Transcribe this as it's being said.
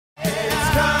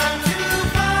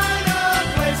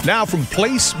Now from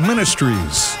Place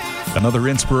Ministries, another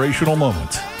inspirational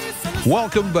moment.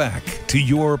 Welcome back to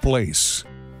Your Place.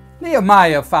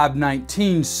 Nehemiah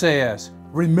 5:19 says,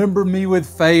 "Remember me with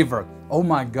favor, oh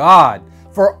my God,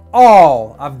 for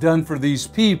all I've done for these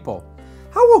people."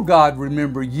 How will God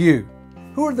remember you?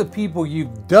 Who are the people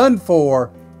you've done for,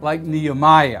 like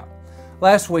Nehemiah?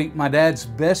 Last week, my dad's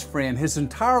best friend, his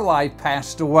entire life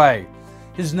passed away.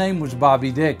 His name was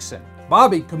Bobby Dixon.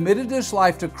 Bobby committed his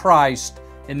life to Christ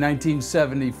in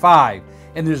 1975,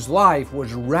 and his life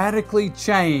was radically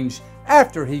changed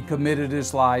after he committed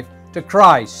his life to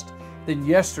Christ. Then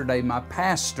yesterday, my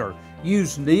pastor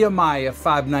used Nehemiah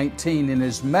 5:19 in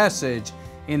his message,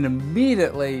 and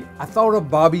immediately I thought of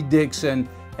Bobby Dixon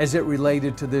as it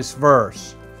related to this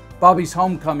verse. Bobby's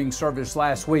homecoming service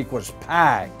last week was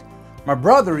packed. My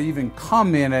brother even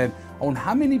commented on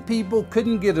how many people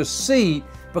couldn't get a seat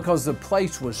because the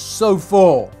place was so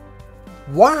full.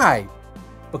 Why?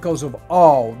 Because of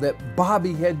all that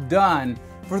Bobby had done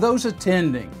for those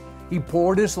attending. He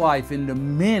poured his life into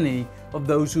many of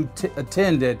those who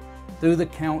attended through the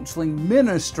counseling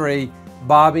ministry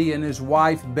Bobby and his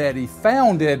wife Betty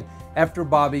founded after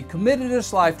Bobby committed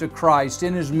his life to Christ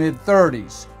in his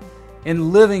mid-30s.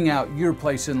 In living out your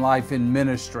place in life in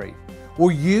ministry,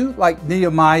 will you, like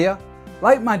Nehemiah,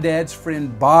 like my dad's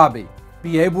friend Bobby,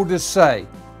 be able to say,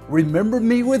 "Remember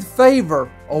me with favor,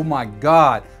 oh my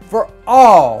God, for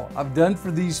all I've done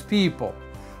for these people"?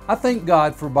 I thank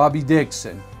God for Bobby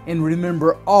Dixon and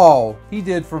remember all He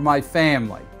did for my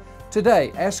family.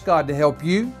 Today, ask God to help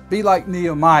you be like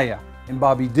Nehemiah and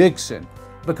Bobby Dixon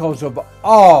because of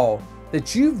all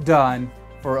that you've done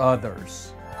for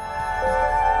others.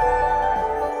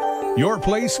 Your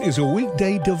Place is a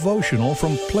weekday devotional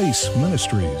from Place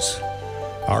Ministries.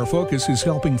 Our focus is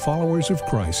helping followers of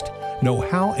Christ know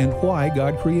how and why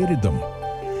God created them,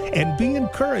 and be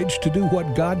encouraged to do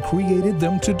what God created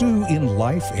them to do in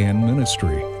life and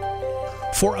ministry.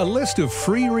 For a list of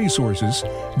free resources,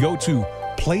 go to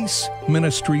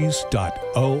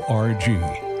placeministries.org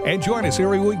and join us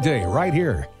every weekday right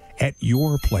here at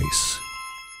Your Place.